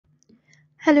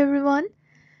Hello everyone,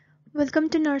 welcome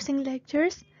to Nursing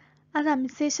Lectures. आज हामी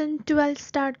session 12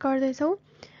 start गर्दैछौँ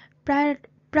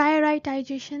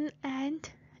प्रायोरिटाइजेसन एन्ड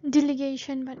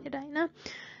डेलिगेसन भनेर हैन।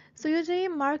 सो यो चाहिँ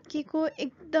मार्क केको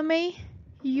एकदमै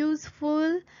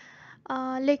युजफुल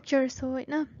लेक्चर्स हो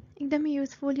हैन, एकदमै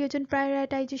युजफुल। यो जुन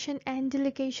प्रायोरिटाइजेसन एन्ड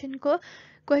डेलिगेसनको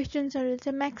क्वेशन्सहरु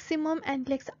चाहिँ म्याक्सिमम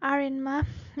NCLEX-RN मा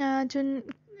जुन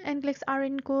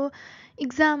NCLEX-RN को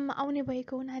एक्जाममा आउने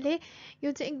भएको हुनाले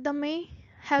यो चाहिँ एकदमै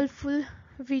हेल्पफुल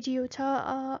भिडियो छ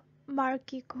मार्क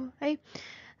केको है।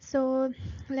 So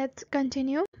let's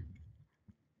continue.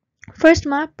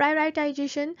 फर्स्टमा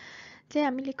प्रायोरिटाइजेसन चाहिँ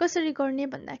हामीले कसरी गर्ने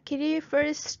भन्दाखेरि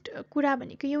फर्स्ट कुरा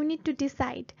भनेको you need to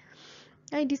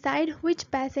decide which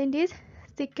patient is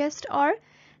सिकेस्ट or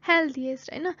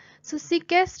healthiest हैन। सो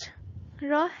सिकेस्ट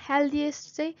र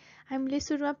हेल्दिएस्ट चाहिँ हामीले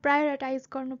सुरुमा प्रायोरिटाइज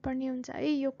गर्नुपर्ने हुन्छ है।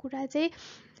 यो कुरा चाहिँ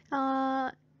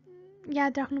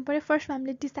याद राख्नु पर्यो। फर्स्टमा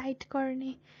हामीले डिसाइड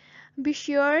गर्ने, be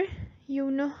sure you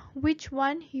know which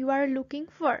one you are looking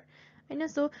for हैन।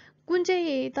 सो कुन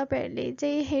चाहिँ तपाईहरुले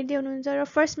चाहिँ हेर्दै हुनुहुन्छ र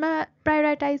फर्स्टमा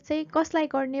प्रायोरिटाइज चाहिँ कसलाई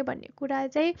गर्ने भन्ने कुरा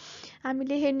चाहिँ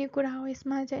हामीले हेर्ने कुरा हो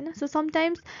यसमा चाहिँ हैन। सो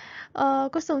समटाइम्स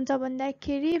कस्तो हुन्छ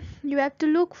भन्दाखेरि you have to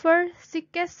look for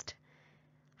सिकेस्ट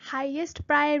highest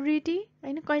priority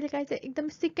हैन। कहिलेकाहीँ चाहिँ एकदम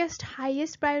सिकेस्ट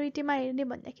हाईएस्ट प्रायोरिटीमा हेर्ने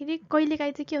भन्दाखेरि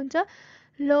कहिलेकाहीँ चाहिँ के हुन्छ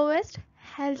लोएस्ट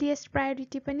हेल्दिएस्ट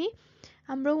प्रायोरिटी पनि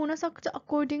हाम्रो हुन सक्छ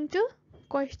अकॉर्डिङ टु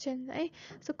क्वेशन है।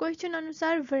 सो क्वेशन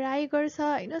अनुसार भेराइ गर्छ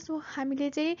हैन। सो हामीले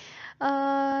चाहिँ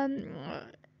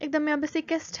एकदमै अब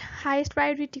सिकेस्ट हाईएस्ट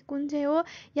प्रायोरिटी कुन चाहिँ हो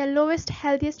या लोएस्ट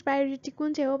हेल्दिएस्ट प्रायोरिटी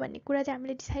कुन चाहिँ हो भन्ने कुरा चाहिँ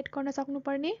हामीले डिसाइड गर्न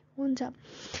सक्नुपर्ने हुन्छ।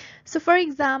 So for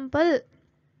example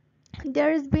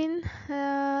there has been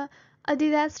a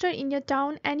disaster in your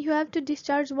town and you have to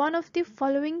discharge one of the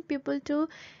following people to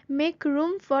make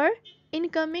room for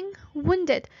incoming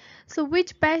wounded. So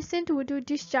which patient would you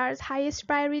discharge, highest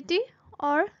priority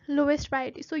or lowest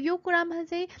priority? So यो कुरामा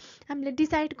चाहिँ हामीले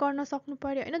decide गर्न सक्नु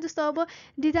पर्यो हैन। जस्तो अब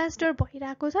डिजास्टर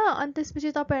भइराको छ अनि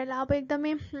त्यसपछि तपाईहरुलाई अब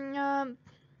एकदमै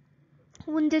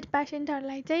वुन्डेड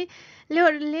पेशेन्टहरुलाई चाहिँ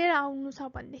लिएर आउनु छ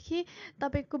भनेदेखि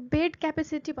तपाईको बेड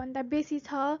क्यापेसिटी भन्दा बेसी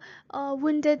छ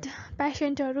वुन्डेड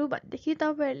पेशेन्टहरु भनेदेखि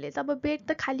तपाईहरुले अब बेड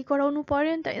त खाली गराउनु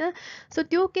पर्यो नि त हैन। सो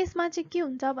त्यो केसमा चाहिँ के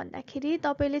हुन्छ भन्दाखेरि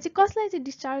तपाईले चाहिँ कसलाई चाहिँ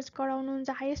डिस्चार्ज गराउनु हुन्छ,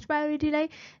 हाईएस्ट प्रायोरिटीलाई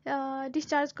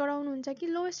डिस्चार्ज गराउनु हुन्छ कि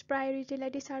लोएस्ट प्रायोरिटीलाई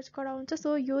डिस्चार्ज गराउनुहुन्छ।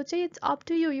 सो यो चाहिँ it's up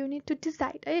to you, you need to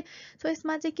decide है। सो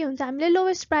यसमा चाहिँ के हुन्छ हामीले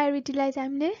लोएस्ट प्रायोरिटीलाई चाहिँ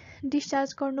हामीले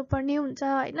डिस्चार्ज गर्नुपर्ने हुन्छ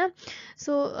हैन।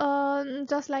 सो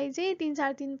जसलाई चाहिँ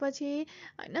 3-4 दिनपछि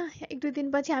हैन 1-2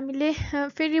 दिनपछि हामीले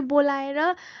फेरि बोलाएर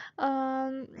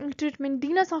ट्रिटमेन्ट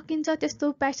दिन सकिन्छ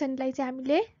त्यस्तो पेशेन्टलाई चाहिँ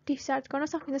हामीले डिस्चार्ज गर्न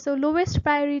सकिन्छ। सो लोएस्ट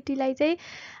प्रायोरिटीलाई चाहिँ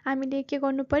हामीले के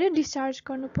गर्नु पर्यो डिस्चार्ज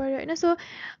गर्नु पर्यो हैन। सो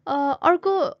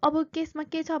अर्को अब केसमा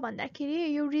के छ भन्दाखेरि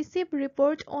you receive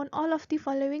report on all of the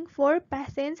following 4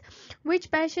 patients, which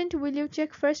patient will you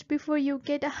check first before you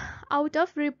get out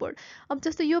of report. अब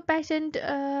जस्तो यो पेशेन्ट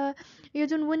यो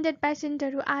जुन वुन्डेड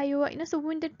पेशेन्टहरु आयो हैन। सो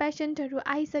वुन्डेड पेशेन्टहरु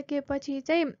आइसकेपछि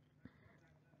चाहिँ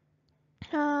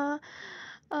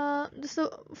जस्तो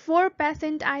 4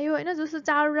 पेशेन्ट आयो हैन। जस्तो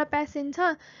 4वटा पेशेन्ट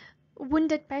छ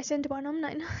वुन्डेड पेशेन्ट भनौं न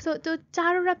हैन। सो त्यो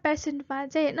 4वटा पेशेन्टमा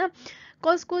चाहिँ हैन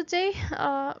कसको चाहिँ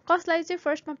कसलाई चाहिँ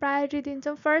फर्स्टमा प्रायोरिटी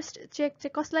दिन्छौं, फर्स्ट चेक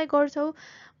चाहिँ कसलाई गर्छौं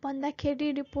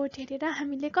भन्दाखेरि रिपोर्ट हेरेर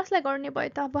हामीले कसलाई गर्ने भयो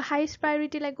त अब हाईएस्ट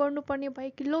प्रायोरिटीलाई गर्नुपर्ने भयो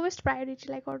कि लोएस्ट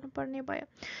प्रायोरिटीलाई गर्नुपर्ने भयो।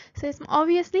 सो यसमा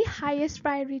अभियसली हाईएस्ट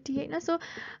प्रायोरिटी हैन। सो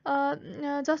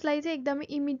जसलाई चाहिँ एकदमै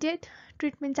इमिडिएट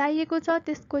ट्रिटमेन्ट चाहिएको छ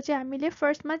त्यसको चाहिँ हामीले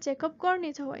फर्स्टमा चेकअप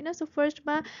गर्ने छौं हैन। सो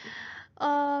फर्स्टमा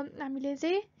हामीले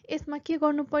चाहिँ यसमा के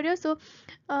गर्नु पर्यो। सो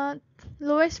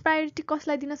लोएस्ट प्रायोरिटी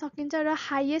कसलाई दिन सकिन्छ र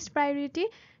हाईएस्ट प्रायोरिटी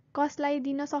कसलाई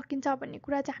दिन सकिन्छ भन्ने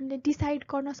कुरा चाहिँ हामीले डिसाइड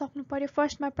गर्न सक्नु पर्यो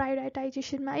फर्स्टमा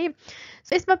प्रायोरिटाइजेसनमा है।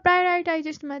 सो यसमा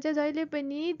प्रायोरिटाइजेसनमा चाहिँ जहिले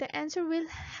पनि the answer will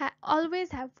always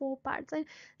have 4 parts है।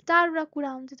 4वटा कुरा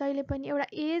हुन्छ जहिले पनि, एउटा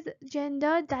एज,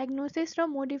 जेन्डर, डायग्नोसिस र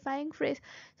मोडिफाइङ फ्रेज।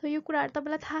 सो यो कुराहरु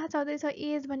तपाईलाई थाहा छँदैछ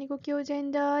एज भनेको के हो,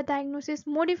 जेन्डर, डायग्नोसिस,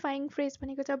 मोडिफाइङ फ्रेज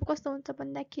भनेको चाहिँ अब कस्तो हुन्छ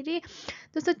भन्दाखेरि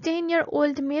जस्तो 10 year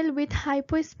old male with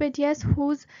hypospadias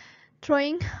who's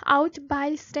throwing out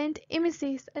bile stent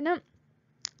emesis हैन।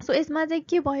 सो यसमा चाहिँ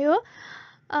के भयो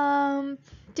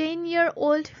 10 year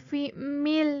old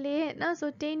मेलले हैन। सो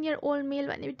 10 year old मेल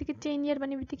भन्नेबित्तिकै 10 year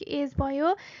भन्नेबित्तिकै एज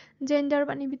भयो, जेन्डर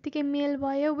भन्नेबित्तिकै मेल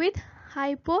भयो, विथ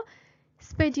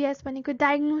हाइपोस्पेडियस भनेको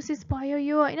डायग्नोसिस भयो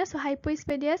यो हैन। So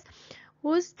हाइपोस्पेडियस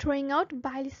who's throwing out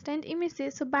bile stent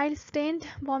emesis। So bile stent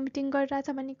vomiting गरिरहेछ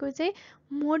भनेको चाहिँ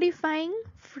मोडिफाइङ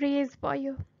फ्रेज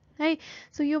भयो है।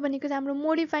 सो यो भनेको चाहिँ हाम्रो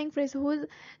मोडिफाइङ phrase who's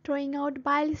throwing out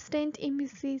bile stent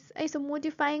emesis है। सो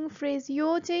मोडिफाइङ फ्रेज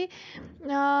यो चाहिँ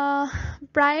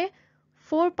प्राय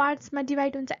 4 पार्ट्समा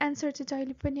डिभाइड हुन्छ एन्सर चाहिँ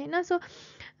जहिले पनि हैन सो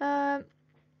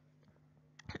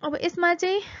अब यसमा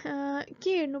चाहिँ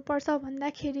के हेर्नुपर्छ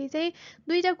भन्दाखेरि चाहिँ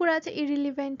दुईटा कुरा चाहिँ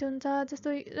इरिलिभेन्ट हुन्छ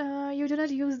जस्तो you do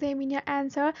not use them in your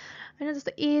answer हैन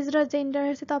जस्तो एज र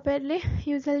जेन्डर चाहिँ तपाईहरुले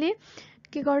युजुअली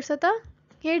के गर्छ त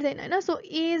हेर्दैन हैन सो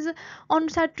एज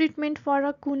अनुसार ट्रिटमेन्ट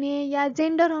फरक हुने या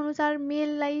जेन्डर अनुसार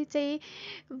मेललाई चाहिँ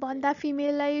भन्दा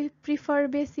फिमेललाई प्रिफर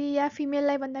बेसी या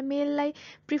फिमेललाई भन्दा मेललाई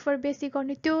प्रिफर बेसी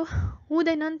गर्ने त्यो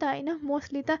हुँदैन नि त हैन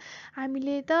मोस्टली त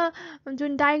हामीले त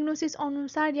जुन डायग्नोसिस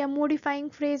अनुसार या मोडिफाइङ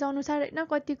फ्रेज अनुसार हैन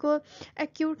कतिको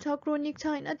एक्युट छ क्रोनिक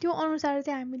छ हैन त्यो अनुसार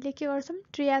चाहिँ हामीले के गर्छौं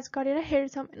ट्रियाज गरेर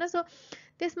हेर्छौं हैन सो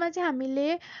त्यसमा चाहिँ हामीले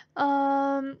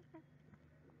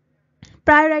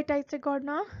प्रायोरिटाइज चाहिँ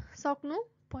गर्न सक्नु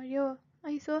पर्यो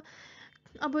है सो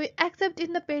अब accept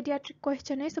in the paediatric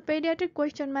question है सो पेडियाट्रिक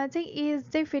क्वेसनमा चाहिँ एज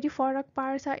चाहिँ फेरि फरक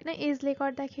पार्छ हैन एजले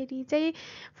गर्दाखेरि चाहिँ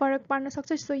फरक पार्न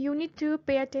सक्छ so you need to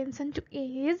pay attention to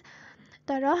as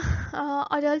तर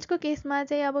अडल्टको केसमा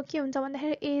चाहिँ अब के हुन्छ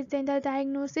भन्दाखेरि एज जेन्डर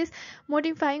डायग्नोसिस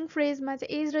मोडिफाइङ फ्रेजमा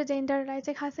चाहिँ एज र जेन्डरलाई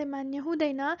चाहिँ खासै मान्य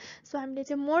हुँदैन सो हामीले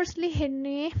चाहिँ मोस्टली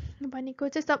हेर्ने भनेको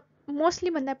चाहिँ सब मोस्टली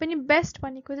भन्दा पनि बेस्ट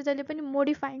भनेको चाहिँ जहिले पनि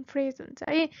मोडिफाइङ फ्रेज हुन्छ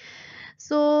है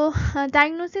so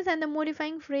diagnosis and the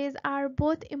मोडिफाइङ phrase are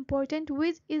both important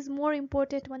which is more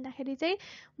important भन्दाखेरि चाहिँ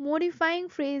मोडिफाइङ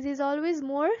phrase is always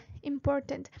more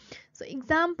important so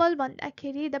example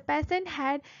भन्दाखेरि the patient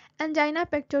had angina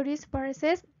pectoris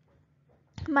versus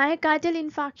myocardial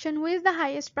इन्फाक्सन who is the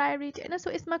highest priority हैन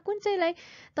so यसमा कुन चाहिँलाई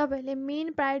तपाईहरुले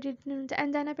main priority दिनुहुन्छ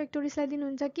angina पेक्टोरिसलाई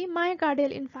दिनुहुन्छ कि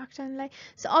मायोकार्डियल इन्फाक्सनलाई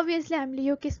सो अभियसली हामीले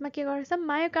यो केसमा के गर्छौं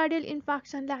मायोकार्डियल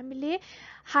इन्फाक्सनलाई हामीले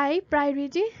हाई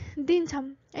प्रायोरिटी दिन्छौं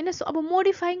हैन सो अब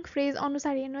मोडिफाइङ फ्रेज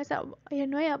अनुसार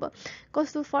हेर्नु है अब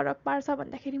कस्तो फरक पार्छ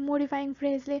भन्दाखेरि मोडिफाइङ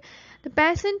फ्रेजले the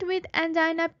patient with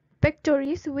angina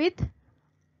pectoris with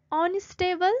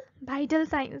unstable vital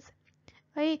science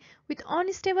है with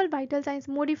unstable vital science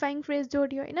मोडिफाइङ phrase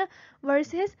जोडियो हैन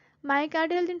versus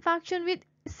myocardial इन्फाक्सन with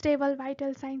stable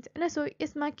vital science हैन सो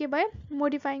यसमा के भयो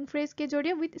मोडिफाइङ फ्रेज के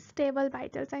जोडियो with stable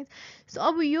vital science so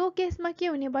अब यो केसमा के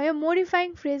हुने भयो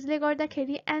मोडिफाइङ फ्रेजले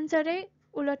गर्दाखेरि एन्सरै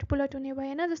उलटपुलट हुने भयो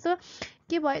हैन जस्तो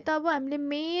के भयो त अब हामीले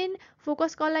मेन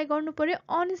फोकस कसलाई गर्नु पर्यो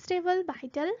अनस्टेबल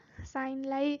भाइटल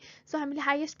साइनलाई सो हामीले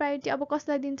हाईएस्ट प्रायोरिटी अब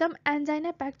कसलाई दिन्छौं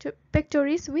angina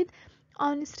pectoris with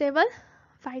unstable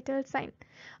vital sign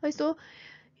है सो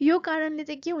यो कारणले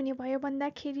चाहिँ के हुने भयो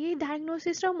भन्दाखेरि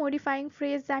डायग्नोसिस र मोडिफाइङ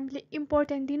फ्रेज हामीले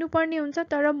इम्पोर्टेन्ट दिनुपर्ने हुन्छ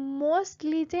तर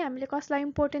मोस्टली चाहिँ हामीले कसलाई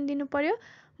इम्पोर्टेन्ट दिनु पर्यो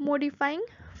मोडिफाइङ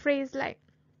फ्रेजलाई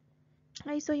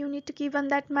है so you need to keep on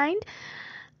that mind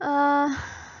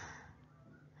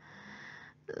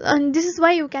and this is why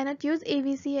you cannot use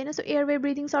ABC हैन सो एयरवे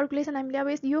ब्रीथिङ सर्कुलेसन हामीले अब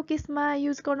यो केसमा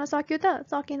युज गर्न सक्यो त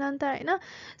सकेन नि त हैन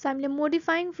सो हामीले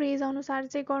मोडिफाइङ फ्रेज अनुसार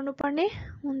चाहिँ गर्नुपर्ने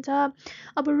हुन्छ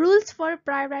अब रुल्स फर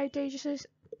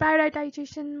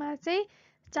प्रायोरिटाइजेसनमा चाहिँ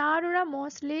चारवटा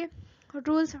मोस्टली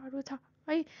रुल्सहरु छ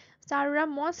है चारवटा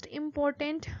मोस्ट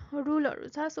इम्पोर्टेन्ट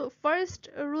रुलहरु छ सो फर्स्ट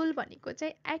रुल भनेको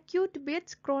चाहिँ एक्युट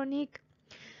बिट्स क्रोनिक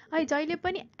है जहिले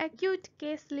पनि एक्युट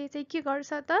केसले चाहिँ के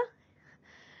गर्छ त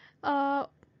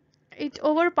it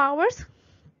overpowers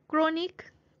chronic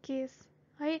case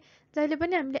है जहिले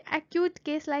पनि हामीले एक्युट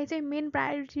केसलाई चाहिँ मेन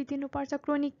प्रायोरिटी दिनुपर्छ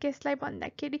क्रोनिक केसलाई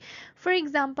भन्दाखेरि फर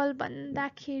एक्जाम्पल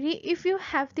भन्दाखेरि if you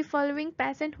have the following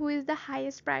patient who is the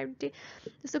highest priority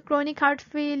जस्तो क्रोनिक हार्ट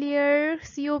फेलियर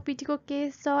सीओपीटी को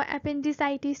केस छ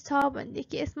एपेन्डिसाइटिस छ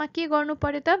भनेदेखि यसमा के गर्नु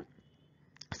पर्यो त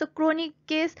सो क्रोनिक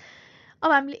केस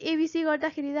अब हामीले एबीसी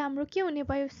गर्दाखेरि त हाम्रो के हुने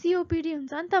भयो सीओपीडी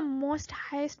हुन्छ नि त मोस्ट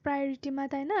हाईएस्ट प्रायोरिटीमा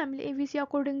त हैन हामीले एबीसी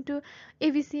अकॉर्डिङ टु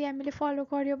एबीसी हामीले फलो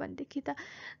गर्यो भन्देखि त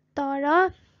तर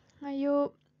यो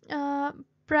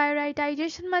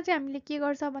प्रायोरिटाइजेसनमा चाहिँ हामीले के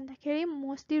गर्छ भन्दाखेरि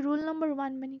मोस्टली रुल नम्बर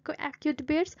 1 भनेको acute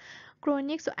bits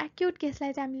chronic so acute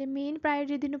केसलाई चाहिँ हामीले मेन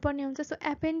प्रायोरिटी दिनुपर्ने हुन्छ सो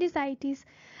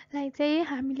एपेन्डिसाइटिसलाई चाहिँ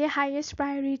हामीले highest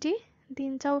priority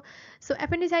दिन्छौं so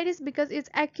appendicitis because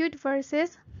it's acute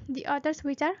versus the others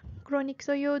which are chronic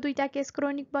so यो दुईटा केस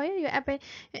क्रोनिक भयो यो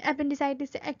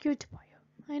एपेन्डिसाइटिस चाहिँ एक्युट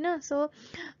भयो हैन सो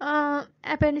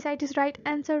एपेन्डिसाइटिस राइट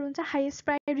आन्सर हुन्छ हाईएस्ट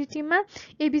प्रायोरिटीमा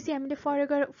एबीसी हामीले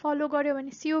फलो गर्यो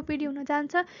भने सीओपीडी हुन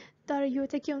जान्छ तर यो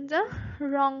चाहिँ के हुन्छ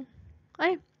रङ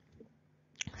है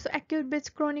so acute bits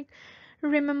chronic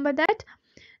remember that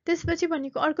त्यसपछि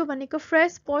भनेको अर्को भनेको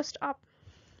फ्रेश पोस्ट अप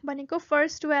भनेको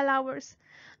फर्स्ट 12 आवर्स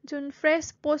जुन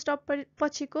फ्रेश पोस्ट अप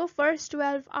पछिको फर्स्ट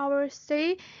 12 आवर्स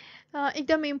चाहिँ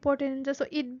एकदम इम्पोर्टेन्ट हुन्छ so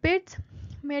it bits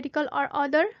medical or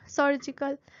other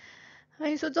surgical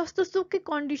है सो जस्तो सुकै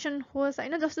कन्डिसन होस्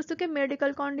हैन जस्तो सुकै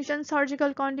मेडिकल कन्डिसन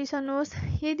सर्जिकल कन्डिसन होस्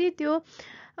यदि त्यो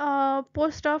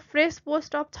post up fresh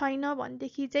post up छैन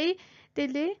भनेदेखि चाहिँ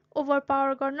त्यसले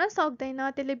ओभरपावर गर्न सक्दैन,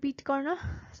 त्यसले बिट गर्न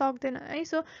सक्दैन है।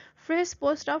 So fresh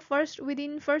post up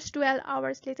within first 12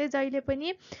 आवर्सले चाहिँ जहिले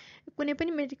पनि कुनै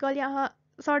पनि मेडिकल या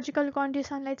सर्जिकल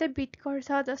कन्डिसनलाई चाहिँ बिट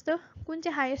गर्छ। जस्तो कुन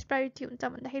चाहिँ हाइएस्ट प्रायोरिटी हुन्छ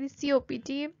भन्दाखेरि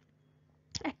COPD,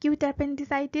 acute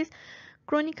appendicitis,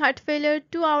 chronic heart failure,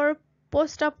 2 hour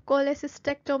post-op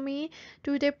cholecystectomy,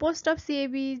 2-day post-op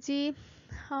CABG,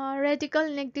 radical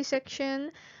neck dissection,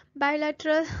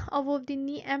 bilateral above the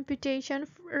knee amputation,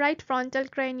 right frontal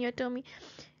craniotomy.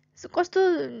 So कस्तो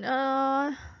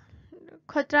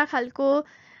खतरा खालको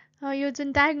यो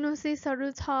जुन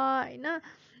डायग्नोसिसहरू छ हैन,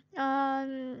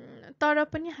 तर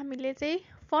पनि हामीले चाहिँ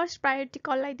फर्स्ट प्रायोरिटी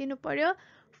कसलाई दिनु पर्यो,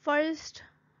 फर्स्ट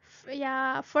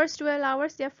 12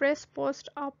 आवर्स या फ्रेस पोस्ट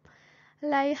अप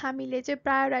लाई हामीले चाहिँ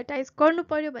प्रायोरिटाइज गर्नु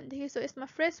पर्यो भन्दाखेरि सो यसमा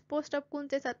फ्रेस पोस्ट अप कुन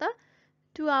चाहिँ छ त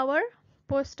 2 our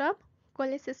post up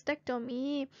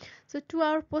cholecystectomy. So 2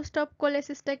 our post up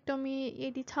cholecystectomy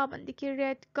यदि छ भनेदेखि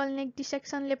रेडिकल नेक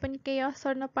डिसेक्सनले पनि केही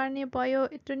असर नपार्ने भयो,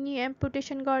 यत्रो नि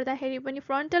एम्पुटेसन गर्दाखेरि पनि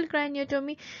फ्रन्टल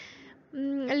क्राइनियोटोमी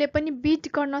ले पनि बिट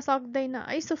गर्न सक्दैन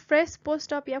है। सो फ्रेस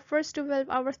पोस्ट अप या फर्स्ट 12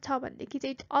 आवर्स छ भनेदेखि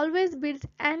चाहिँ it always bits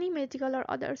any medical or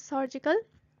other surgical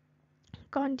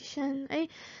condition है।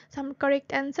 Some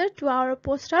correct answer 2 hour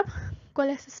post op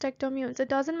cholecystectomy हुन्छ।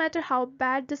 Doesn't matter how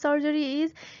bad the surgery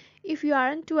is, if you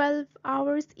aren't 12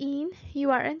 hours in,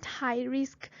 you aren't high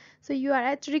risk, so you are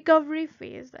at recovery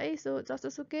phase है। So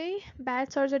जस्तोसुकै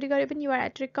bad surgery गरे पनि you are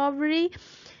at recovery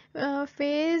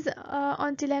phase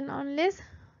until and unless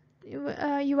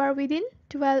you are within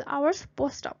 12 hours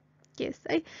post op case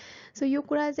है। So यो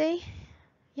कुरा चाहिँ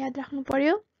याद राख्नु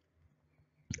पर्यो।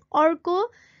 अर्को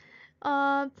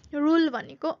रुल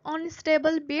भनेको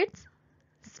अनस्टेबल बिट्स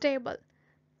स्टेबल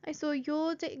है। सो यो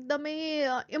चाहिँ एकदमै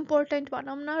इम्पोर्टेन्ट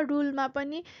भनौँ न रुलमा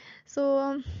पनि। सो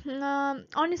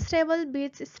अनस्टेबल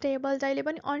बिट्स स्टेबल, जहिले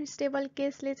पनि अनस्टेबल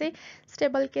केसले चाहिँ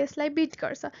स्टेबल केसलाई बिट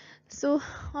गर्छ। सो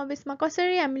अब यसमा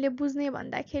कसरी हामीले बुझ्ने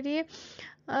भन्दाखेरि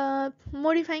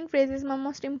मोडिफाइङ फ्रेजेसमा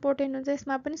मोस्ट इम्पोर्टेन्ट हुन्छ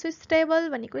यसमा पनि। सो स्टेबल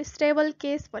भनेको स्टेबल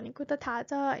केस भनेको त थाहा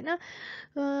छ होइन,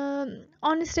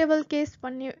 अनस्टेबल केस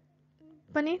भन्ने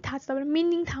पनि थाहा छ, तपाईलाई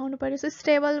मिनिङ थाहा हुनु पर्यो। सो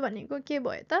स्टेबल भनेको के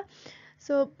भयो त,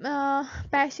 सो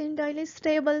पेसेन्ट अहिले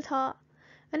स्टेबल छ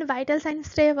होइन, भाइटल साइन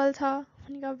स्टेबल छ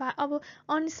भनेको। अब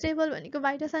अनस्टेबल भनेको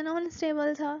भाइटल साइन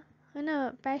अनस्टेबल छ होइन,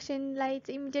 पेसेन्टलाई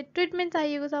चाहिँ इमिडिएट ट्रिटमेन्ट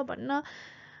चाहिएको छ भन्न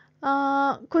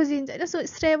खोजिन्छ होइन। सो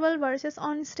स्टेबल भर्सेस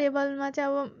अनस्टेबलमा चाहिँ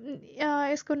अब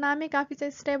यसको नामै काफी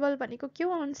चाहिँ स्टेबल भनेको के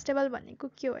हो, अनस्टेबल भनेको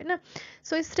के हो होइन।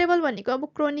 सो स्टेबल भनेको अब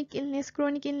क्रोनिक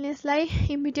इलनेसलाई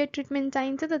इमिडिएट ट्रिटमेन्ट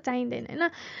चाहिन्छ त चाहिँदैन होइन।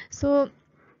 सो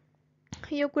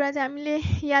यो कुरा चाहिँ हामीले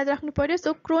याद राख्नु पर्यो।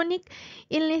 सो क्रोनिक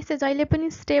इलनेस चाहिँ जहिले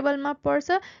पनि स्टेबलमा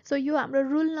पर्छ। सो यो हाम्रो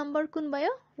रुल नम्बर कुन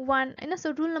भयो 1 होइन।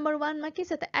 सो रुल नम्बर 1 मा के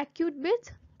छ त एक्युट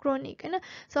बिट्स क्रोनिक होइन।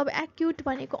 सो अब एक्युट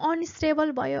भनेको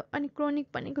अनस्टेबल भयो अनि क्रोनिक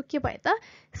भनेको के भयो त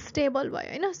स्टेबल भयो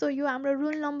होइन। सो यो हाम्रो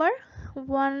रुल नम्बर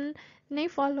 1 नै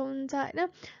फलो हुन्छ होइन।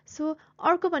 सो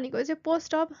अर्को भनेको चाहिँ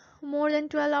post up more than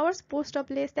 12 hours, post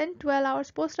up less than 12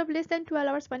 hours. Post up less than 12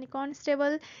 hours भनेको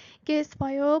अनस्टेबल केस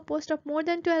भयो, post up more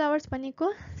than 12 hours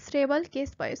भनेको स्टेबल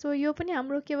केस भयो। सो यो पनि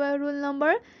हाम्रो के भयो रुल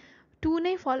नम्बर 2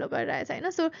 नै फलो गरिरहेछ होइन।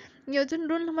 सो यो जुन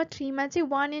रुल नम्बर 3 मा चाहिँ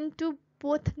 1 and 2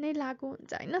 बोथ नै लागू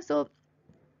हुन्छ होइन। सो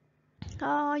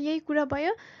यही कुरा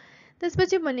भयो।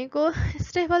 त्यसपछि भनेको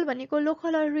स्टेबल भनेको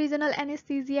लोकल और रिजनल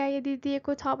एनेस्थेसिया यदि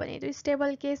दिएको छ भने चाहिँ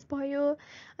स्टेबल केस भयो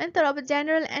अनि तर अब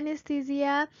general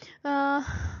anaesthesia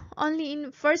only in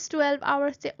first 12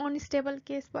 hours चाहिँ अनस्टेबल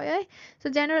केस भयो है। सो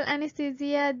जेनरल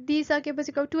एनेस्थेसिया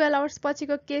दिइसकेपछि 12 आवर्स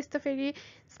पछिको केस त फेरि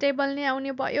स्टेबल नै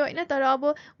आउने भयो होइन। तर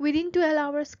अब विदिन 12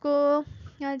 आवर्सको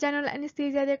जेनरल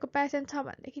एनेस्थेसिया दिएको पेसेन्ट छ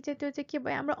भनेदेखि चाहिँ त्यो चाहिँ के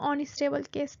भयो हाम्रो अनस्टेबल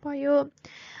केस भयो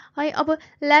है। अब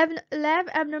lab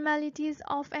एब्नर्मालिटिज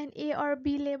of N A or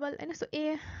be level होइन। सो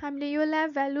हामीले यो ल्याब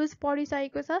भ्यालुज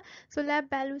पढिसकेको छ। सो ल्याब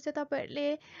भ्यालु चाहिँ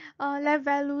तपाईँहरूले ल्याब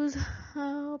भ्यालुज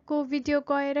को भिडियो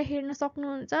गएर हेर्न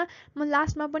सक्नुहुन्छ, म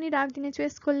लास्टमा पनि राखिदिनेछु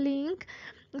यसको लिङ्क।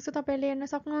 सो तपाईँहरूले हेर्न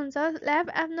सक्नुहुन्छ। Lab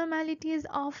एब्नर्मालिटिज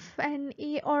of N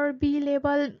A or be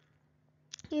level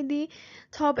यदि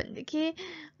छ भनेदेखि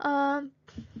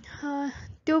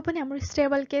त्यो पनि हाम्रो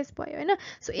स्टेबल केस भयो होइन।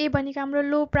 सो ए भनेको हाम्रो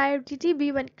लो प्रायोरिटी,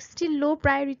 बी भनेको स्टिल लो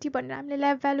प्रायोरिटी भनेर हामीले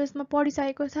ल्याब भ्यालुजमा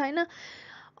पढिसकेको छ होइन।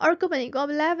 अर्को भनेको अब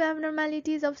ल्याब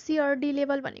एब्नर्मालिटिज अफ CRD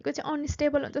लेभल भनेको चाहिँ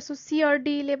अनस्टेबल हुन्छ। सो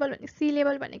CRD लेभल भनेको सी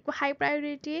लेभल भनेको हाई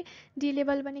प्रायोरिटी, डी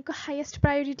लेभल भनेको हाइएस्ट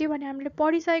प्रायोरिटी भनेर हामीले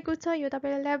पढिसकेको छ। यो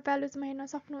तपाईँले ल्याब भ्यालुजमा हेर्न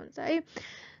सक्नुहुन्छ है।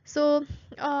 सो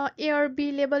ए और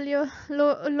बी लेभल यो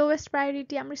लोवेस्ट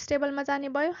प्रायोरिटी हाम्रो स्टेबलमा जाने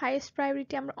भयो, हाइएस्ट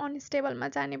प्रायोरिटी हाम्रो अनस्टेबलमा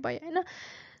जाने भयो होइन।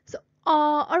 सो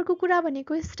अर्को कुरा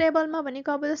भनेको स्टेबलमा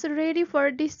भनेको अब जस्तो रेडी फर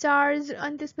डिस्चार्ज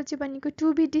अनि त्यसपछि भनेको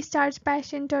टु बी डिस्चार्ज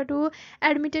पेसेन्टहरू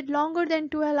एडमिटेड लङ्गर देन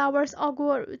 12 आवर्स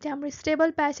अगोहरू चाहिँ हाम्रो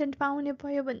स्टेबल पेसेन्ट पाउने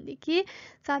भयो भनेदेखि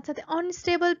साथसाथै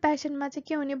अनस्टेबल पेसेन्टमा चाहिँ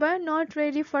के हुने भयो not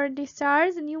ready for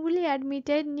discharge newly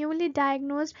admitted newly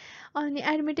diagnose अनि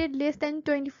admitted less than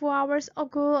 24 hours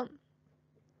ago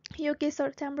यो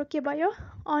केसहरू चाहिँ हाम्रो के भयो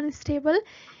अनस्टेबल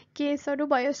केसहरू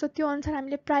भयो सो त्यो अनुसार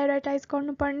हामीले प्रायोरिटाइज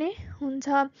गर्नुपर्ने हुन्छ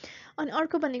अनि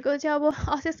अर्को भनेको चाहिँ अब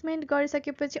असेसमेन्ट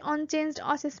गरिसकेपछि अनचेन्ज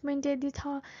असेसमेन्ट यदि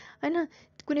छ हैन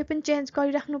कुनै पनि चेन्ज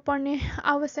गरिराख्नु पर्ने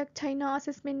आवश्यक छैन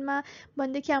असेसमेन्टमा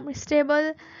भनेदेखि हाम्रो स्टेबल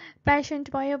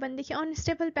पेसेन्ट भयो भनेदेखि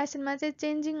अनस्टेबल पेसेन्टमा चाहिँ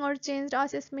चेन्जिङ अर चेन्ज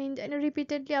असेसमेन्ट हैन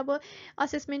रिपिटेडली अब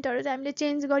असेसमेन्टहरू चाहिँ हामीले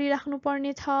चेन्ज गरिराख्नु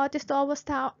पर्ने छ त्यस्तो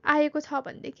अवस्था आएको छ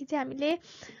भनेदेखि चाहिँ हामीले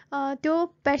त्यो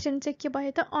पेसेन्ट चाहिँ के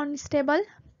भयो त अनस्टेबल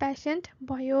पेसेन्ट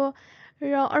भयो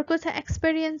र अर्को छ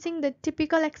experiencing the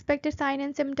typical expected sign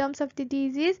and symptoms of the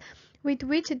disease with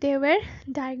which they where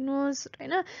diagnose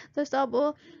हैन जस्तो अब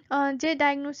जे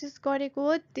डायग्नोसिस गरेको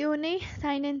हो त्यो नै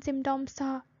साइन एन्ड सिम्टम्स छ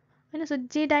हैन सो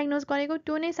जे डायग्नोज गरेको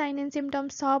त्यो नै साइन एन्ड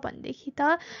सिम्टम्स छ भनेदेखि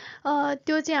त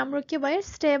त्यो चाहिँ हाम्रो के भयो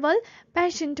स्टेबल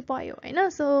पेसेन्ट भयो हैन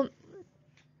सो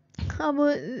अब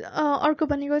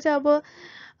अर्को भनेको चाहिँ अब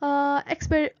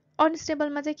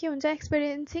अनस्टेबलमा चाहिँ के हुन्छ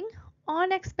experiencing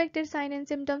unexpected sign and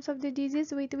symptoms of the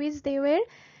disease with which they were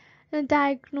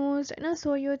diagnosed हैन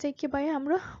सो यो चाहिँ के भयो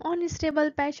हाम्रो अनस्टेबल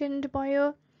पेसेन्ट भयो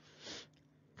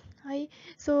है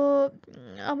सो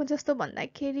अब जस्तो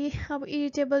भन्दाखेरि अब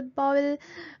इरिटेबल बाउल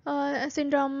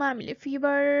सिन्ड्रोममा हामीले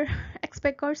फिभर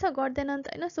एक्सपेक्ट गर्दैन नि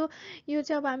त हैन सो यो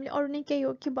चाहिँ अब हामीले अरू नै केही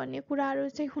हो कि भन्ने कुराहरू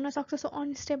चाहिँ हुन सक्छ सो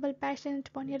अनस्टेबल पेसेन्ट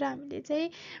भनेर हामीले चाहिँ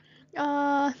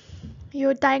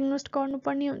यो डायग्नोज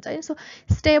गर्नुपर्ने हुन्छ हैन सो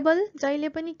स्टेबल जहिले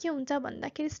पनि के हुन्छ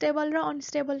भन्दाखेरि स्टेबल र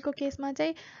अनस्टेबलको केसमा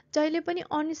चाहिँ जहिले पनि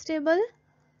अनस्टेबल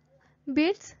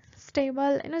बिट्स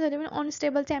स्टेबल हैन जहिले पनि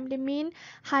अनस्टेबल चाहिँ हामीले मेन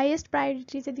हाईएस्ट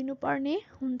प्रायोरिटी चाहिँ दिनुपर्ने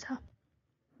हुन्छ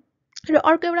र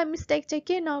अर्को एउटा मिस्टेक चाहिँ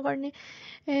के नगर्ने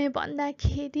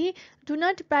भन्दाखेरि do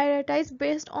not prioritise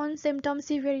based on symptom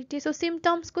severity so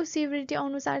सिम्टम्सको severity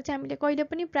अनुसार चाहिँ हामीले कहिले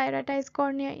पनि प्रायोरिटाइज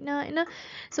गर्ने हैन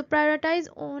so prioritise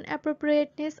on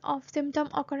appropriateness of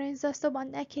symptom occurrence जस्तो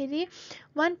भन्दाखेरि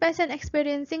one patient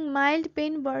experiencing mild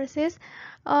pain versus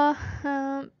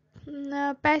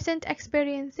patient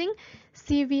experiencing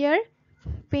severe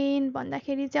pain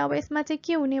भन्दाखेरि चाहिँ अब यसमा चाहिँ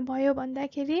के हुने भयो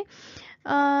भन्दाखेरि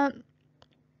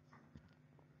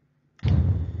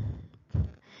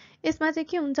यसमा चाहिँ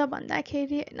के हुन्छ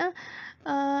भन्दाखेरि हैन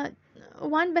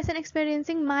one patient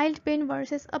experiencing mild pain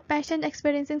versus a patient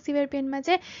experiencing severe pain मा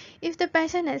चाहिँ if the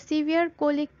patient has severe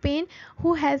colic pain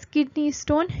who has kidney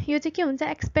stone यो चाहिँ के हुन्छ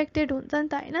एक्सपेक्टेड हुन्छ नि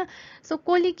त हैन so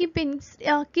colicky pain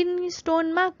kidney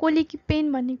stone मा कोलिकी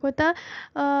पेन भनेको त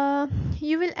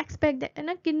यु विल एक्सपेक्ट दैट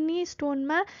हैन किडनी स्टोन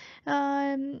मा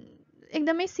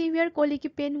एकदमै सिभियर कोलिकी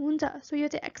पेन हुन्छ सो यो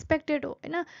चाहिँ एक्सपेक्टेड हो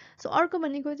हैन सो अर्को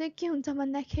भनेको चाहिँ के हुन्छ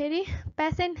भन्दाखेरि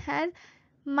patient has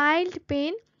mild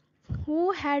pain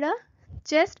who had a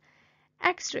chest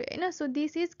x-ray हैन सो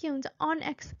दिस इज के हुन्छ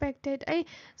अनएक्सपेक्टेड है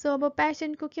सो अब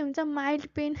पेशेन्टको के हुन्छ माइल्ड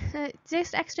पेन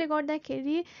चेस्ट एक्सरे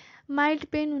गर्दाखेरि माइल्ड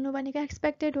पेन हुनु भनेको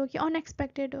एक्सपेक्टेड हो कि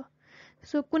अनएक्सपेक्टेड हो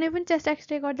सो कुनै पनि चेस्ट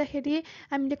एक्सरे गर्दाखेरि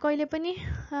हामीले कहिले पनि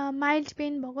माइल्ड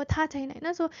पेन भएको थाहा छैन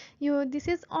हैन सो यो this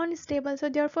is unstable so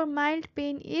therefore mild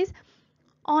pain is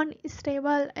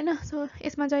unstable हैन सो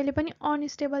यसमा जहिले पनि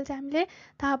अनस्टेबल चाहिँ हामीले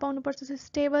थाहा पाउनुपर्छ सो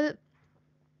स्टेबल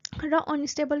र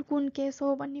अनस्टेबल कुन केस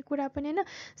हो भन्ने कुरा पनि हैन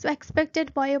सो एक्सपेक्टेड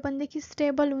भयो भनेदेखि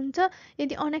स्टेबल हुन्छ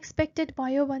यदि अनएक्सपेक्टेड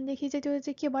भयो भनेदेखि चाहिँ त्यो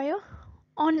चाहिँ के भयो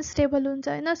अनस्टेबल हुन्छ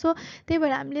हैन सो त्यही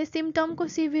भएर हामीले सिम्टमको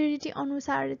सिभिरिटी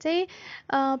अनुसार चाहिँ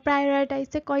प्रायोरिटाइज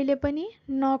चाहिँ कहिले पनि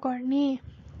नगर्ने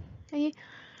है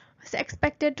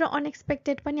एक्सपेक्टेड र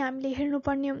अनएक्सपेक्टेड पनि हामीले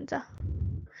हेर्नुपर्ने हुन्छ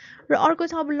र अर्को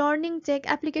छ अब learning check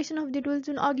application of the rule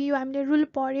जुन अघि यो हामीले रुल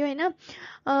पढ्यो हैन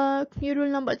यो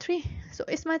रुल नम्बर 3 सो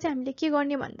यसमा चाहिँ हामीले के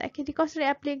गर्ने भन्दाखेरि कसरी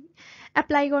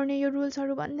एप्लाई गर्ने यो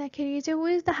रुल्सहरु भन्दाखेरि चाहिँ हु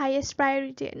इज द हाईएस्ट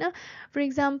प्रायोरिटी हैन for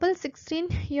example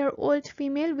 16 year old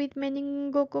female with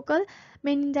meningococcal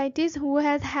meningitis who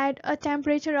has had a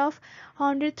temperature of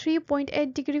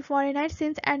 103.8 degree Fahrenheit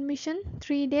since admission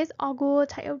 3 days ago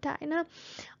छ एउटा हैन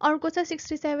अर्को छ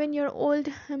 67 year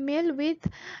old male with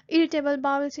irritable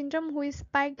bowel syndrome who is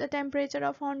spiked a temperature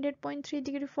of 100.3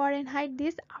 degree Fahrenheit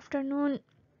this afternoon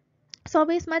सब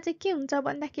यसमा चाहिँ के हुन्छ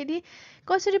भन्दाखेरि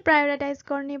कसरी प्रायोरिटाइज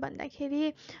गर्ने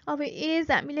भन्दाखेरि अब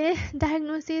एज हामीले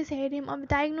डायग्नोसिस हेर्यौं अब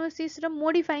डायग्नोसिस र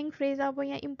मोडिफाइङ फ्रेज अब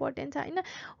यहाँ इम्पोर्टेन्ट छ हैन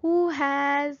हु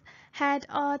has had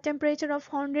a temperature of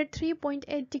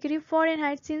 103.8 degree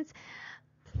Fahrenheit since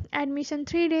admission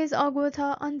 3 days अगो छ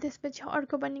अनि त्यसपछि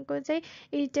अर्को भनेको चाहिँ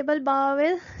irritable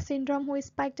bowel syndrome who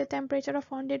spike the temperature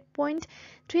of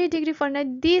 100.3 degree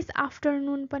Fahrenheit this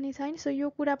afternoon पनि छ हैन सो यो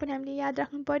कुरा पनि हामीले याद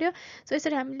राख्नु पर्यो सो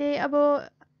यसरी हामीले अब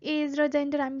एज र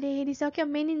जेन्डर हामीले हेरिसक्यो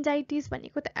मेनिन्जाइटिस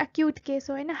भनेको त एक्युट केस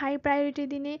हो हैन हाई प्रायोरिटी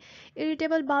दिने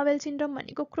इरिटेबल बावेल सिन्ड्रोम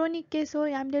भनेको क्रोनिक केस हो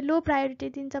हामीले लो प्रायोरिटी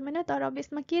दिन्छौँ हैन तर अब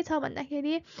यसमा के छ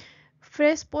भन्दाखेरि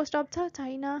फ्रेश पोस्ट अप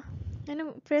छैन हैन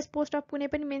फ्रेश पोस्ट अप कुनै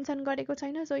पनि मेन्सन गरेको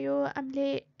छैन सो यो हामीले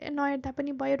नहेर्दा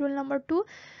पनि भयो रुल नम्बर 2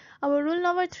 अब रुल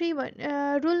नम्बर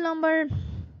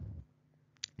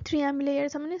 3 हामीले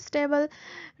हेर्छौँ भने स्टेबल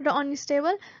र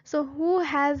unstable so who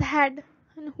has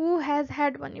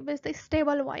had भनेपछि त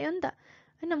स्टेबल भयो नि त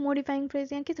हैन मोडिफाइङ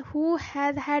फ्रेज यहाँ के छ who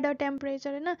has had a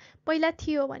temperature हैन पहिला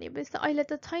थियो भनेपछि त अहिले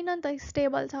त छैन नि त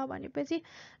स्टेबल छ भनेपछि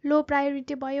लो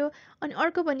प्रायोरिटी भयो अनि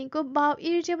अर्को भनेको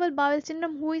irritable bowel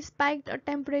syndrome who spiked a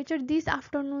temperature this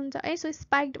afternoon छ है सो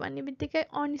स्पाइक्ड भन्ने बित्तिकै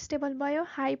अनस्टेबल भयो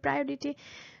high priority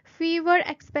fever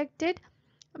expected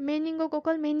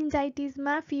मेनिङ्गोकोकल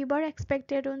मेनिन्जाइटिसमा fever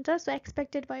expected हुन्छ सो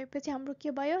एक्सपेक्टेड भएपछि हाम्रो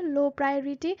के भयो लो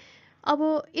प्रायोरिटी अब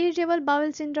इरिटेबल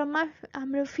बावेल सिन्ड्रोममा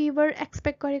हाम्रो फिभर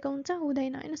एक्सपेक्ट गरेको हुन्छ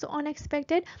हुँदैन हैन सो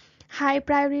अनएक्सपेक्टेड हाई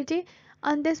प्रायोरिटी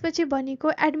अनि त्यसपछि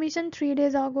भनेको एडमिसन 3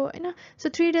 days अगो हैन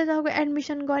सो 3 days अगो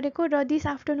एडमिसन गरेको र दिस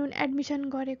आफ्टरनुन एडमिसन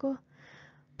गरेको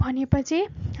भनेपछि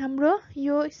हाम्रो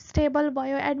यो स्टेबल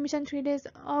भयो एडमिसन 3 days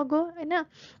अगो हैन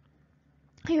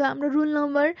यो हाम्रो रुल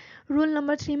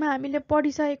नम्बर 3 मा हामीले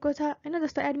पढिसकेको छ हैन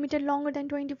जस्तो एडमिटेड लnger देन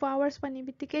 24 hours भन्ने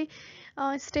बित्तिकै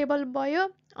स्टेबल भयो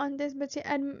अनि त्यसपछि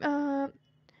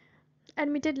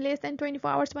एडमिटेड लेस देन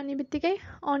 24 hours भन्ने बित्तिकै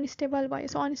अनस्टेबल भयो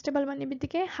सो अनस्टेबल भन्ने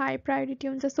बित्तिकै हाई प्रायोरिटी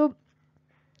हुन्छ सो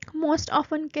मोस्ट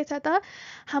अफन के छ त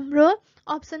हाम्रो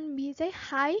अप्सन बी चाहिँ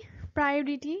हाई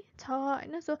प्रायोरिटी छ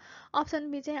हैन सो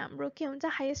अप्सन बी चाहिँ हाम्रो के हुन्छ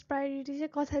हाईएस्ट प्रायोरिटी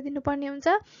चाहिँ कसलाई दिनुपर्ने हुन्छ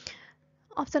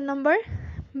अप्सन नम्बर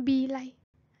बी लाई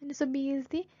हैन so be is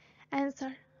the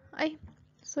answer है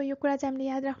सो यो कुरा चाहिँ हामीले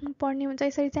याद राख्नु पर्ने हुन्छ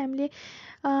यसरी चाहिँ हामीले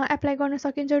एप्लाई गर्न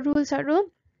सकिन्छ रुल्सहरु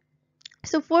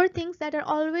so 4 things that are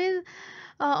always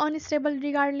unstable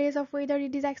regardless of whether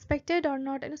it is expected or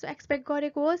not हैन सो एक्सपेक्ट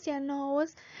गरेको होस् या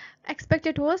नहोस्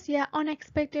एक्सपेक्टेड होस् या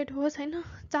अनएक्सपेक्टेड होस् हैन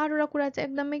चारवटा कुरा चाहिँ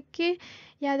एकदमै के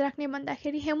याद राख्ने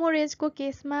भन्दाखेरि हेमोरेजको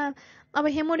केसमा अब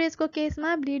हेमोरेजको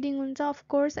केसमा ब्लिडिङ हुन्छ अफ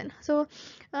कोर्स हैन सो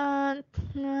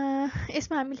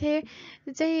यसमा हामीले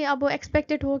चाहिँ अब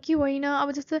एक्सपेक्टेड हो कि होइन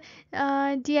अब जस्तो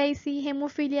डिआइसी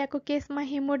हेमोफिलियाको केसमा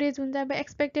हेमोरेज हुन्छ अब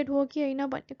एक्सपेक्टेड हो कि होइन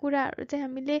भन्ने कुराहरु चाहिँ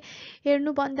हामीले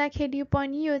हेर्नु भन्दाखेरि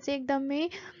पनि यो चाहिँ एकदमै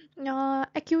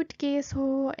एक्युट केस हो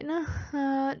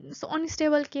हैन सो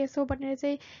अनस्टेबल केस हो भनेर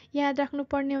चाहिँ याद राख्नु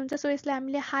पर्ने हुन्छ सो यसलाई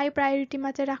हामीले हाई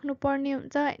प्रायोरिटीमा चाहिँ राख्नु पर्ने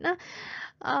हुन्छ हैन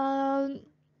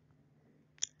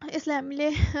यसलाई हामीले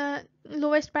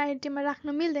लोवेस्ट प्रायोरिटीमा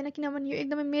राख्न मिल्दैन किनभने यो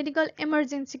एकदमै मेडिकल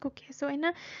इमर्जेन्सीको केस हो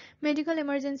हैन मेडिकल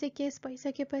इमर्जेन्सी केस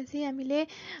भइसकेपछि हामीले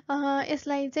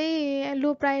यसलाई चाहिँ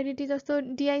लो प्रायोरिटी जस्तो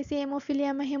डिआइसी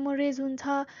हेमोफिलियामा हेमोरेज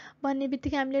हुन्छ भन्ने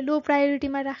बित्तिकै हामीले लो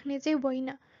प्रायोरिटीमा राख्ने चाहिँ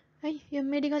होइन है यो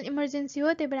मेडिकल इमर्जेन्सी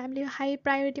हो त्यही भएर हामीले हाई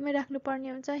प्रायोरिटीमै राख्नु पर्ने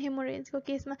हुन्छ हेमोरेजको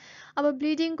केसमा अब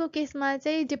ब्लिडिङको केसमा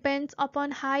चाहिँ डिपेन्ड्स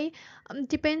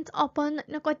अपन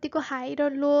कतिको हाई र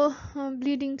लो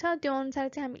ब्लिडिङ छ त्यो अनुसार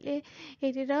चाहिँ हामीले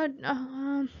हेरेर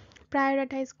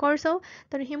प्रायोरिटाइज गर्छौं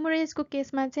तर हेमोरेजको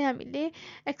केसमा चाहिँ हामीले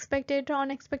एक्सपेक्टेड र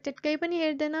अनएक्सपेक्टेड केही पनि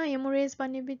हेर्दैन हेमोरेज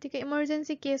भन्ने बित्तिकै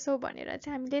इमर्जेन्सी केस हो भनेर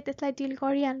चाहिँ हामीले त्यसलाई डिल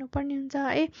गरिहाल्नु पर्ने हुन्छ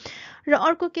है र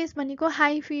अर्को केस भनेको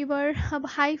हाई फिभर अब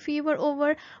high fever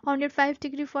over 105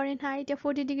 degree Fahrenheit या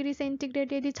 40 डिग्री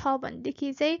सेन्टिग्रेड यदि छ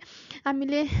भनेदेखि चाहिँ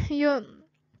हामीले यो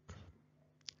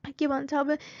के भन्छ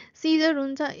अब सिजर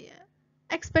हुन्छ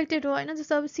एक्सपेक्टेड हो हैन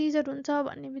जस्तो अब सिजर हुन्छ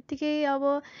भन्ने बित्तिकै अब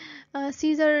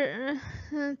सिजर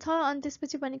छ अनि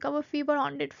त्यसपछि भनेको अब फिभर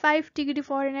 105 डिग्री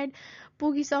फरेनहाइट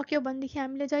पुगिसक्यो भनेदेखि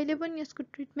हामीले जहिले पनि यसको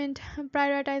ट्रिटमेन्ट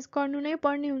प्रायोरिटाइज गर्नु नै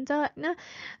पर्ने हुन्छ हैन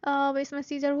अब यसमा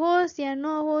सिजर होस् या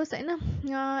नहोस् हैन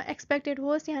एक्सपेक्टेड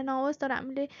होस् या नहोस् तर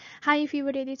हामीले हाई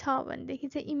फिभर यदि छ भनेदेखि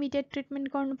चाहिँ इमिडिएट ट्रिटमेन्ट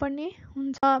गर्नुपर्ने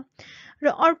हुन्छ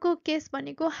र अर्को केस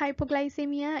भनेको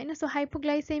हाइपोग्लाइसेमिया हैन सो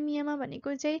हाइपोग्लाइसेमियामा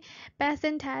भनेको चाहिँ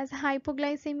patient has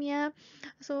hypoglycaemia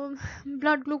so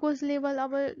blood glucose level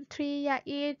अब 3 या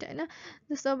 8 हैन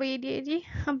जस्तो अब यदि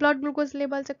ब्लड ग्लुकोज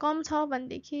लेभल चाहिँ कम छ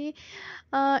भनेदेखि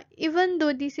even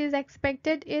though this is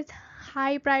expected is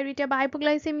high priority अब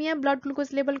हाइपोग्लाइसेमिया ब्लड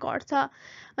ग्लुकोज लेभल घट्छ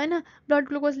हैन ब्लड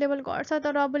ग्लुकोज लेभल घट्छ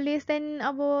तर अब लेस देन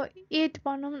अब 8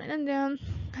 भनौं हैन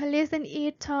लेस देन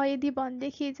 8 छ यदि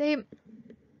भनेदेखि चाहिँ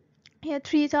या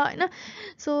 3 छ हैन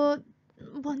सो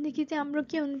भनेदेखि चाहिँ हाम्रो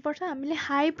के हुनुपर्छ, हामीले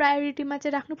हाई प्रायोरिटीमा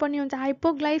चाहिँ राख्नुपर्ने हुन्छ।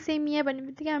 हाइपोग्लाइसेमिया भन्ने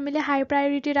बित्तिकै हामीले हाई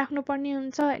प्रायोरिटी राख्नुपर्ने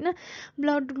हुन्छ होइन।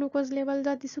 ब्लड ग्लुकोज लेभल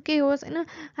जतिसुकै होस् होइन,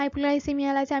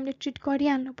 हाइपोग्लाइसेमियालाई चाहिँ हामीले ट्रिट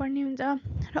गरिहाल्नुपर्ने हुन्छ।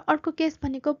 र अर्को केस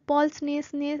भनेको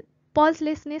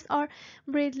पल्सलेसनेस अर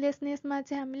ब्रेथलेसनेसमा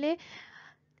चाहिँ हामीले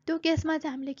त्यो केसमा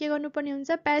चाहिँ हामीले के गर्नुपर्ने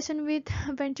हुन्छ, पेसेन्ट विथ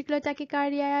भेन्ट्रिकुलर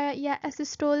ट्याकिकार्डिया या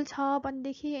एसिस्टोल छ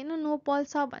भनेदेखि होइन, नो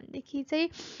पल्स छ भनेदेखि चाहिँ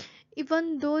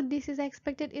even though this is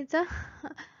expected it's a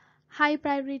high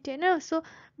priority होइन। सो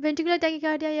भेन्ट्रिकुलर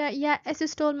ट्याकिकार्डिया या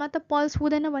एसिस्टोलमा त पल्स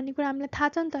हुँदैन भन्ने कुरा हामीलाई थाहा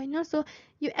छ नि त होइन। सो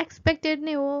यो एक्सपेक्टेड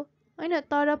नै हो होइन,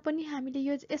 तर पनि हामीले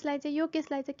यो केसलाई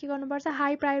चाहिँ के गर्नुपर्छ,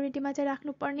 हाई प्रायोरिटीमा चाहिँ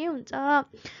राख्नुपर्ने हुन्छ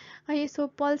है। सो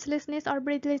पल्सलेसनेस अर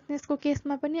ब्रेथलेसनेसको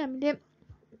केसमा पनि हामीले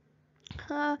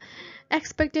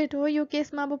एक्सपेक्टेड हो यो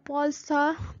केसमा। अब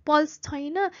पल्स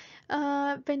छैन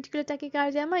भेन्ट्रिकुलर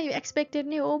ट्याकिकार्डियामा, यो एक्सपेक्टेड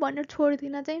नै हो भनेर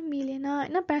छोडिदिन चाहिँ मिलेन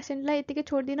होइन, पेसेन्टलाई यतिकै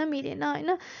छोडिदिन मिलेन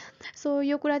होइन। सो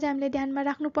यो कुरा चाहिँ हामीले ध्यानमा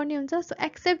राख्नुपर्ने हुन्छ। So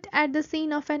except at the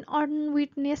scene of an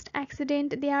अनविटनेस्ड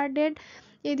accident they are dead.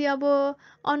 यदि अब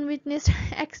अनविटनेस्ड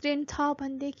एक्सिडेन्ट छ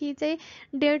भनेदेखि चाहिँ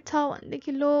डेड छ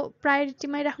भनेदेखि लो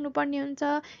प्रायोरिटीमै राख्नुपर्ने हुन्छ।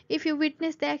 If you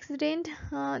witness the accident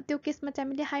त्यो केसमा चाहिँ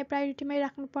हामीले हाई प्रायोरिटीमै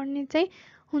राख्नुपर्ने चाहिँ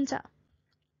हुन्छ।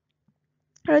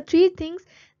 र 3 things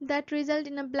that result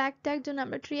in a black tag, जुन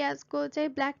हाम्रो ट्रियाजको चाहिँ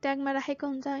ब्ल्याक ट्यागमा राखेको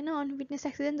हुन्छ होइन, अनविटनेस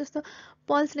एक्सिडेन्ट जस्तो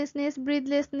पल्सलेसनेस,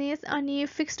 ब्रिथलेसनेस अनि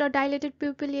फिक्स्ड अर डाइलेटेड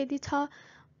प्युपिल यदि छ,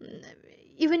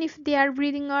 even if they are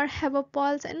breathing or have a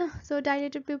pulse होइन। सो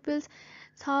डाइलेटेड प्युपिल्स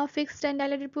छ, फिक्स्ड एन्ड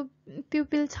डाइलेटेड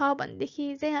प्युपिल छ भनेदेखि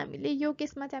चाहिँ हामीले यो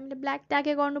केसमा चाहिँ हामीले ब्ल्याक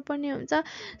ट्यागै गर्नुपर्ने हुन्छ।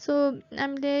 सो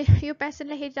हामीले यो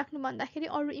पेसेन्टलाई हेरिराख्नु भन्दाखेरि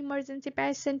अरू इमर्जेन्सी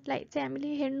पेसेन्टलाई चाहिँ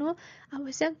हामीले हेर्नु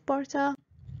आवश्यक पर्छ।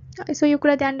 सो यो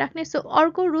कुरा ध्यान राख्ने। सो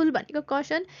अर्को रुल भनेको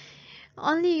कसन,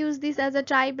 only use this as a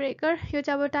tie breaker। यो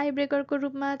चाहिँ अब टाई ब्रेकरको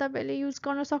रूपमा तपाईँले युज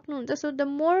गर्न सक्नुहुन्छ। So the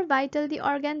more vital the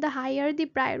organ the higher the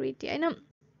priority होइन।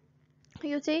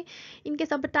 यो चाहिँ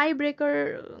इनकेस अब टाई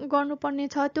ब्रेकर गर्नुपर्ने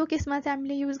छ त्यो केसमा चाहिँ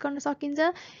हामीले युज गर्न सकिन्छ।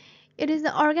 It is the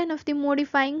organ of the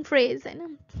मोडिफाइङ phrase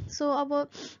होइन। सो अब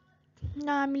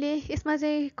हामीले यसमा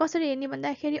चाहिँ कसरी हेर्ने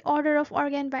भन्दाखेरि अर्डर अफ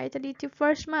अर्गन भाइटलिटी,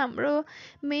 फर्स्टमा हाम्रो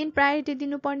मेन प्रायोरिटी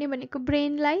दिनुपर्ने भनेको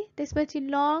ब्रेनलाई, त्यसपछि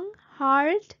long,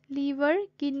 heart, liver,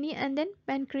 kidney and then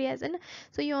पेन्क्रियाज होइन।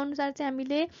 सो यो अनुसार चाहिँ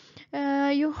हामीले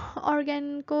यो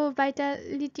अर्गनको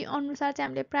भाइटालिटी अनुसार चाहिँ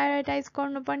हामीले प्रायोरिटाइज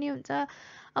गर्नुपर्ने हुन्छ।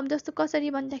 अब जस्तो कसरी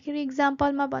भन्दाखेरि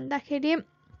इक्जाम्पलमा भन्दाखेरि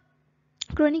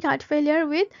chronic heart failure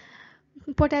with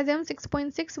potassium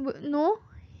 6.6 no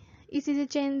ECG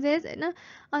changes होइन।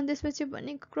 अनि त्यसपछि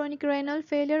भनेको chronic renal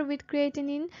failure with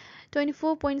creatinine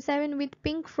 24.7 with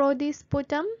pink फ्रोदी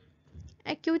sputum,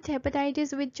 acute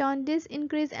hepatitis with jaundice,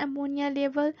 increased ammonia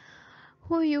level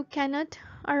who you cannot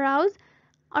arouse।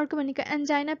 अर्को भनेको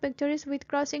angina pectoris with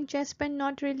crossing chest pain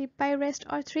not relieved by rest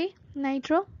or 3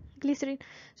 nitroglycerin।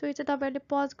 So यो चाहिँ तपाईँहरूले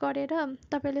pause गरेर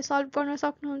तपाईँले solve गर्न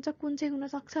सक्नुहुन्छ कुन चाहिँ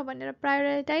हुनसक्छ भनेर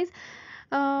प्रायोरिटाइज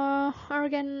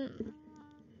अर्गन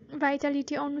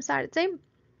भाइटालिटी अनुसार चाहिँ।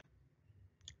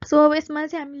 सो अब यसमा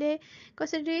चाहिँ हामीले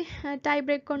कसरी टाई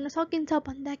ब्रेक गर्न सकिन्छ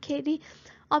भन्दाखेरि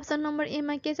अप्सन नम्बर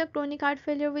एमा के छ, chronic heart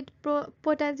failure with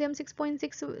potassium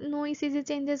 6.6 no ECG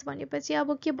changes भनेपछि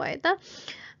अब के भयो त,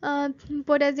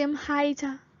 पोटासियम हाई छ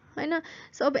होइन।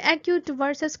 सो अब एक्युट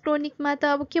भर्सेस क्रोनिकमा त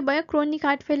अब के भयो, क्रोनिक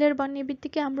हार्ट फेलियर भन्ने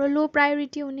बित्तिकै हाम्रो लो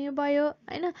प्रायोरिटी हुने भयो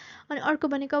होइन। अनि अर्को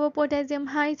भनेको अब पोटासियम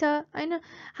हाई छ होइन,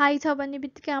 हाई छ भन्ने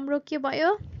बित्तिकै हाम्रो के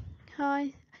भयो,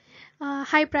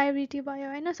 हाई प्रायोरिटी भयो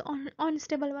होइन। सो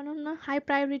अनस्टेबल भनौँ न, हाई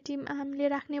प्रायोरिटी हामीले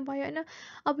राख्ने भयो होइन।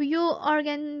 अब यो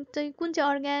अर्गन चाहिँ कुन चाहिँ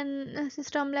अर्गन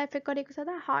सिस्टमलाई एफेक्ट गरेको छ त,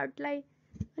 हार्टलाई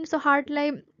होइन। सो हार्टलाई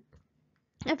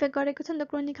एफेक्ट गरेको छ नि त,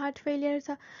 क्रोनिक हार्ट फेलियर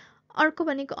छ। अर्को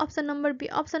भनेको option number be,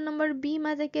 option number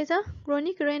बीमा चाहिँ के छ,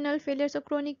 chronic renal failure. So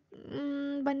chronic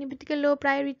भन्ने बित्तिकै लो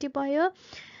प्रायोरिटी भयो।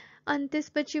 अनि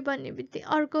त्यसपछि भन्ने बित्तिकै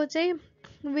अर्को चाहिँ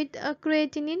विथ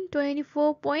क्रिएटिनिन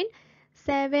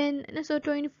 24.7 होइन। सो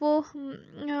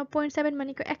 24.7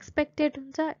 भनेको एक्सपेक्टेड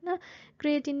हुन्छ होइन।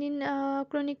 Creatinine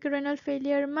chronic renal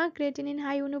फेलियरमा creatinine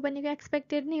high हुनु भनेको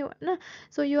एक्सपेक्टेड नै हो होइन।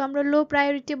 सो यो हाम्रो लो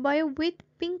प्रायोरिटी भयो विथ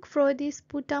पिङ्क फ्रोदी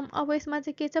स्पुटम। अब यसमा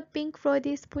चाहिँ के छ, पिङ्क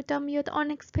फ्रोदी स्पुटम, यो त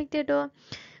अनएक्सपेक्टेड हो।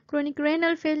 क्रोनिक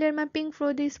रेनल फेलियरमा पिङ्क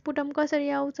फ्रोदी स्पुटम कसरी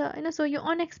आउँछ होइन। सो यो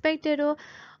अनएक्सपेक्टेड हो।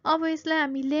 अब यसलाई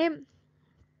हामीले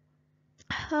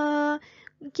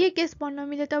के केस भन्न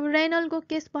मिल्यो त, अब रेनलको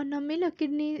केस भन्न मिल्यो,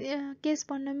 किडनी केस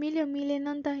भन्न मिल्यो, मिलेन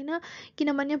नि त होइन।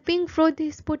 किनभने पिङ्क फ्रोदी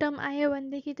स्पुटम आयो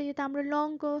भनेदेखि त यो त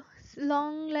हाम्रो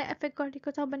लङलाई एफेक्ट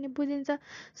गरेको छ भन्ने बुझिन्छ।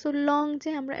 सो लङ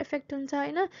चाहिँ हाम्रो एफेक्ट हुन्छ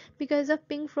होइन बिकज अफ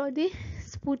पिङ्क फ्रोदी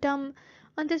स्पुटम।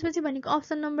 अनि त्यसपछि भनेको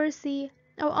अप्सन नम्बर सी।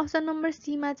 अब अप्सन नम्बर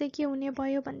सीमा चाहिँ के हुने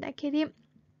भयो भन्दाखेरि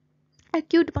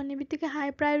एक्युट भन्ने बित्तिकै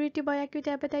हाई प्रायोरिटी भयो एक्युट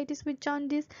हेपाटाइटिस विथ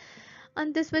जन्डिस।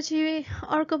 अनि त्यसपछि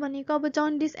अर्को भनेको अब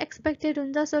जन्डिस एक्सपेक्टेड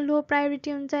हुन्छ, सो लो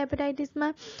प्रायोरिटी हुन्छ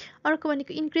हेपाटाइटिसमा। अर्को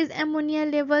भनेको इन्क्रिज एमोनिया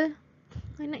लेभल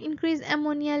होइन, इन्क्रिज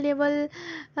एमोनिया लेभल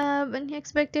भन्ने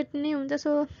एक्सपेक्टेड नै हुन्छ,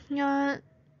 सो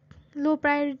लो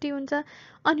प्रायोरिटी हुन्छ।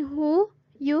 अनि हु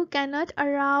यु क्यानट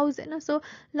अराउज होइन, सो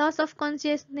लस अफ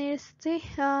कन्सियसनेस चाहिँ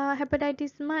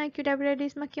हेपाटाइटिसमा एक्युट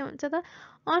हेपाटाइटिसमा के हुन्छ त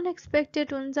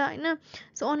अनएक्सपेक्टेड हुन्छ होइन।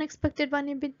 सो अनएक्सपेक्टेड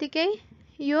भन्ने बित्तिकै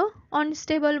यो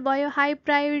अनस्टेबल भयो, हाई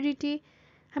प्रायोरिटी,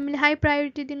 हामीले हाई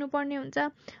प्रायोरिटी दिनुपर्ने हुन्छ।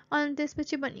 अनि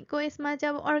त्यसपछि भनेको यसमा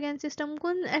चाहिँ अब अर्गन सिस्टम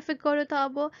कुन एफेक्ट गर्यो त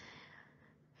अब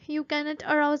यु क्यानट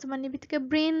अराउज भन्ने बित्तिकै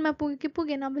ब्रेनमा पुग्यो कि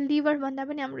पुगेन, अब लिभर भन्दा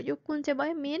पनि हाम्रो यो कुन चाहिँ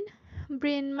भयो मेन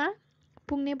ब्रेनमा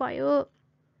पुग्ने भयो।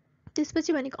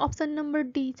 त्यसपछि भनेको अप्सन नम्बर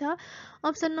डी छ।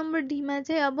 अप्सन नम्बर डीमा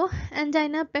चाहिँ अब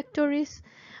angina pectoris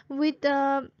with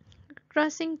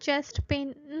crossing chest pain,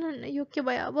 यो के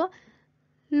भयो अब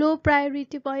लो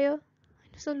प्रायोरिटी भयो।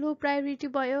 सो लो प्रायोरिटी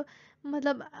भयो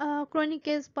मतलब क्रोनिक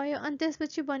केस भयो। अनि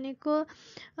त्यसपछि भनेको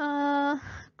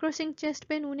क्रसिङ चेस्ट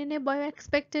पेन हुने नै भयो,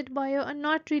 एक्सपेक्टेड भयो,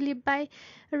 not relive by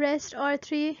rest or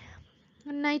 3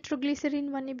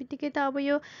 नाइट्रोग्लिसरिन भन्ने बित्तिकै त अब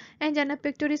यो एन्जाइना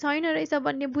पेक्टोरिस होइन रहेछ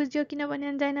भन्ने बुझ्यो, किनभने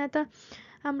एन्जाइना त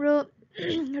हाम्रो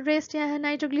रेस्ट या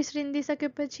नाइट्रोग्लिसरिन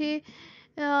दिइसकेपछि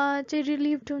चाहिँ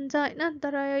रिलिभ हुन्छ होइन।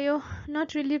 तर यो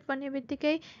नट रिलिभ भन्ने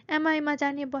बित्तिकै एमआईमा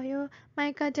जाने भयो,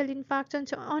 माइकार्डियल इन्फार्क्सन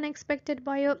चाहिँ अनएक्सपेक्टेड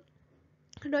भयो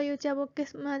र यो चाहिँ अब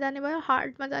केसमा जाने भयो,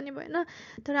 हार्टमा जाने भयो होइन।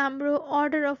 तर हाम्रो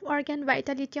अर्डर अफ अर्गन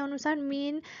भाइटालिटी अनुसार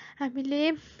मेन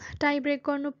हामीले टाई ब्रेक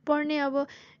गर्नुपर्ने अब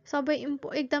सबै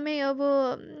एकदमै अब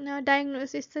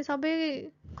डायग्नोसिस चाहिँ सबै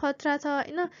खतरा छ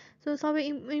होइन। सो सबै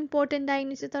इम्पोर्टेन्ट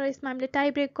डायग्नोसिस, तर यसमा हामीले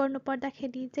टाई ब्रेक गर्नु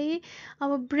पर्दाखेरि चाहिँ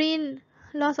अब ब्रेन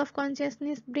लस अफ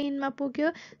कन्सियसनेस ब्रेनमा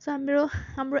पुग्यो। सो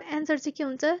हाम्रो एन्सर चाहिँ के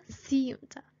हुन्छ, सी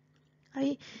हुन्छ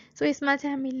है। सो यसमा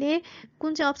चाहिँ हामीले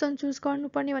कुन चाहिँ अप्सन चुज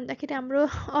गर्नुपर्ने भन्दाखेरि हाम्रो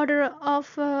अर्डर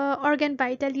अफ अर्गन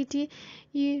भाइटालिटी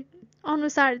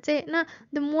अनुसार चाहिँ होइन,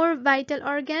 the more vital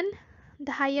organ the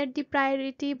higher the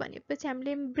priority भनेपछि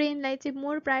हामीले ब्रेनलाई चाहिँ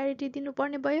मोर प्रायोरिटी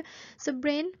दिनुपर्ने भयो। सो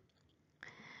ब्रेन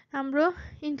हाम्रो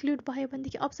इन्क्लुड भयो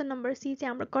भनेदेखि अप्सन नम्बर सी चाहिँ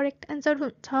हाम्रो करेक्ट एन्सर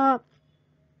हुन्छ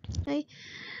है।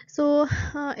 सो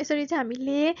यसरी चाहिँ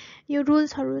हामीले यो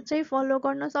रुल्सहरू चाहिँ फलो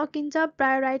गर्न सकिन्छ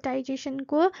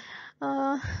प्रायोरिटाइजेसनको।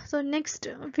 सो नेक्स्ट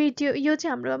भिडियो यो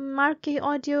चाहिँ हाम्रो मार्के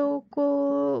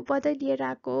अडियोकोबाटै लिएर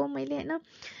आएको हो मैले होइन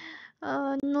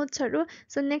नोट्सहरू।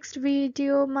 सो नेक्स्ट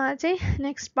भिडियोमा चाहिँ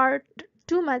नेक्स्ट पार्ट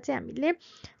 2 मा चाहिँ हामीले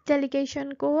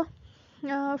डेलिगेसनको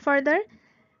फर्दर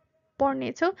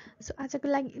पढ्नेछौँ। सो आजको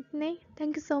लागि यति नै।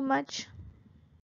 Thank you so much.